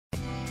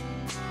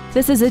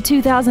This is a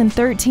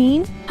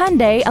 2013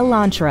 Hyundai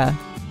Elantra.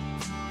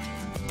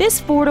 This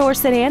four-door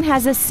sedan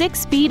has a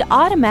 6-speed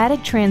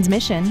automatic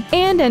transmission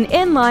and an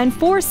inline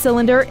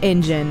 4-cylinder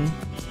engine.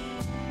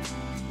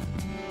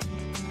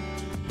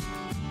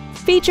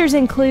 Features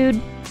include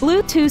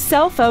Bluetooth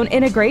cell phone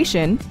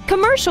integration,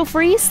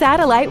 commercial-free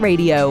satellite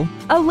radio,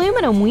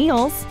 aluminum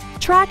wheels,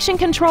 traction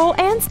control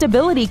and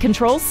stability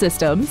control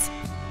systems,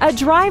 a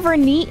driver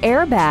knee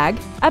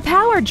airbag, a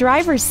power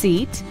driver's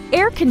seat,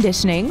 air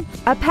conditioning,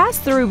 a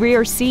pass-through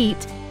rear seat,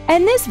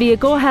 and this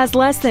vehicle has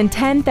less than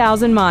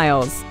 10,000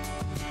 miles.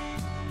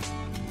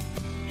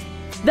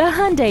 The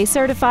Hyundai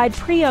Certified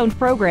Pre-Owned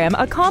program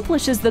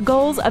accomplishes the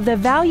goals of the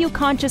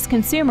value-conscious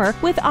consumer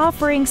with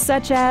offerings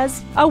such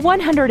as a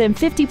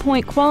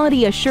 150-point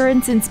quality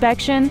assurance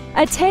inspection,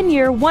 a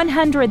 10-year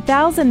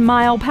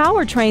 100,000-mile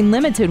powertrain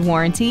limited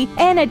warranty,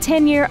 and a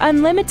 10-year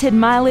unlimited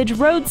mileage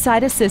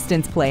roadside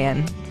assistance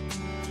plan.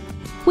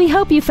 We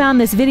hope you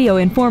found this video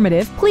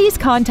informative. Please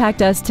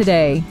contact us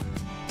today.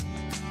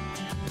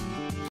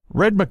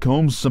 Red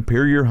McCombs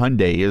Superior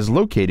Hyundai is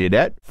located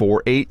at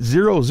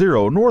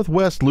 4800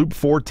 Northwest Loop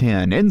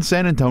 410 in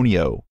San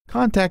Antonio.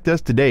 Contact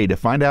us today to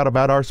find out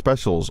about our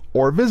specials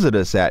or visit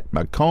us at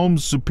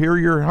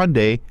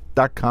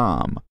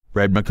McCombsSuperiorHyundai.com.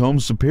 Red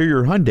McCombs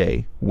Superior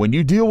Hyundai. When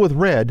you deal with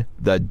red,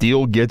 the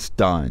deal gets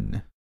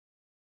done.